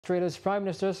Australia's Prime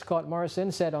Minister Scott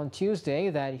Morrison said on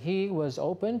Tuesday that he was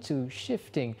open to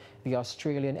shifting the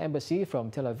Australian embassy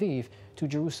from Tel Aviv to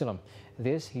Jerusalem.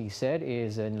 This, he said,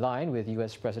 is in line with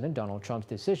U.S. President Donald Trump's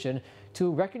decision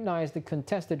to recognize the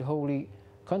contested holy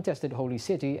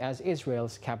city as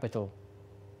Israel's capital.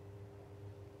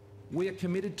 We are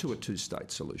committed to a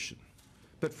two-state solution,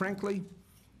 but frankly,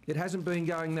 it hasn't been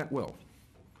going that well.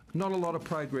 Not a lot of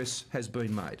progress has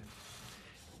been made.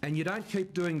 And you don't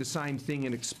keep doing the same thing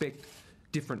and expect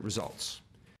different results.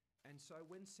 And so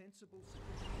when sensible...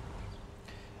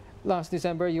 Last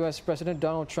December, U.S. President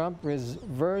Donald Trump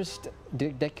reversed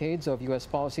decades of U.S.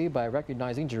 policy by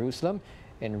recognizing Jerusalem,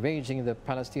 enraging the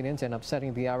Palestinians and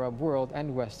upsetting the Arab world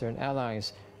and Western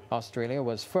allies. Australia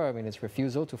was firm in its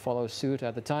refusal to follow suit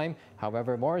at the time.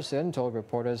 However, Morrison told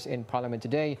reporters in Parliament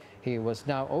today he was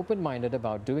now open-minded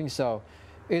about doing so.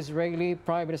 Israeli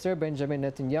Prime Minister Benjamin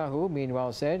Netanyahu,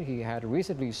 meanwhile, said he had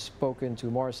recently spoken to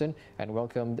Morrison and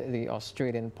welcomed the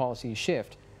Australian policy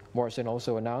shift. Morrison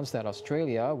also announced that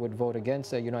Australia would vote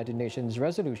against a United Nations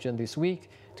resolution this week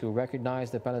to recognize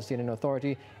the Palestinian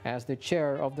Authority as the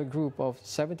chair of the group of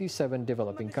 77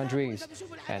 developing countries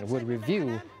and would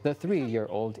review the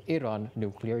 3-year-old Iran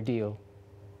nuclear deal.